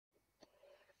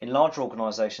In larger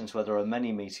organisations where there are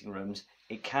many meeting rooms,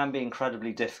 it can be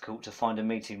incredibly difficult to find a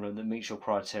meeting room that meets your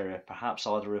criteria, perhaps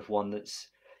either if one that's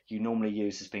you normally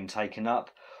use has been taken up,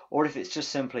 or if it's just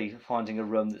simply finding a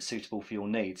room that's suitable for your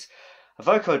needs.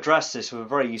 Evoko addressed this with a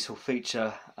very useful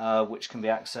feature which can be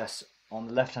accessed on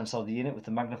the left hand side of the unit with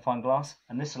the magnifying glass,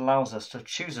 and this allows us to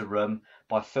choose a room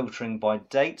by filtering by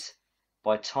date,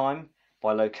 by time,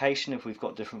 by location if we've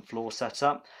got different floors set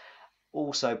up,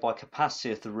 also by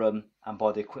capacity of the room and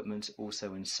by the equipment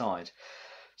also inside.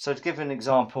 So to give an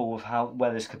example of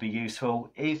where this could be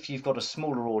useful, if you've got a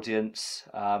smaller audience,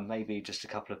 maybe just a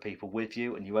couple of people with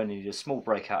you, and you only need a small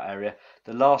breakout area,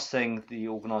 the last thing the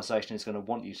organisation is going to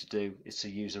want you to do is to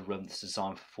use a room that's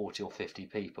designed for 40 or 50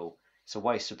 people. It's a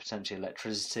waste of potentially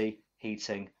electricity,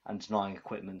 heating, and denying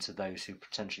equipment to those who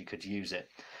potentially could use it.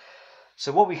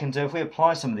 So what we can do, if we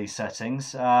apply some of these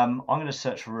settings, I'm going to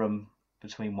search for a room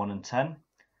between 1 and 10.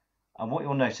 And what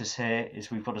you'll notice here is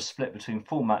we've got a split between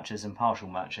full matches and partial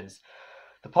matches.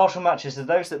 The partial matches are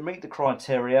those that meet the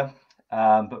criteria,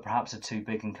 but perhaps are too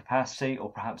big in capacity,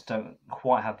 or perhaps don't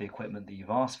quite have the equipment that you've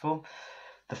asked for.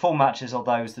 The full matches are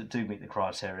those that do meet the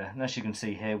criteria. And as you can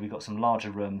see here, we've got some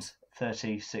larger rooms,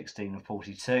 30, 16 and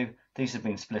 42. These have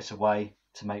been split away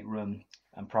to make room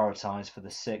and prioritise for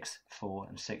the 6, 4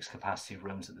 and 6 capacity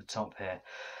rooms at the top here.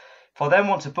 If I then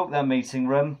want to book that meeting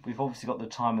room, we've obviously got the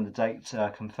time and the date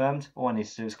confirmed. All I need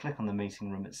to do is click on the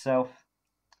meeting room itself,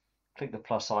 click the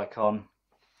plus icon,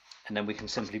 and then we can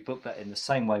simply book that in the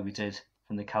same way we did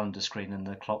from the calendar screen and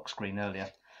the clock screen earlier.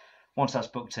 Once that's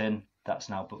booked in, that's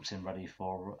now booked in ready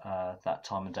for that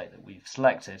time and date that we've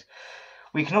selected.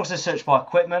 We can also search by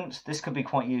equipment. This could be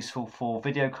quite useful for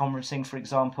video conferencing, for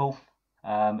example,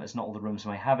 as not all the rooms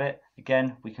may have it.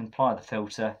 Again, we can apply the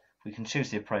filter, we can choose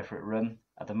the appropriate room.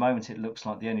 At the moment it looks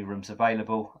like the only rooms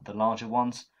available are the larger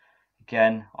ones.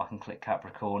 Again, I can click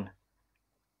Capricorn,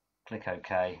 click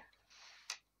OK,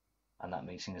 and that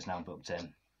meeting is now booked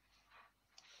in.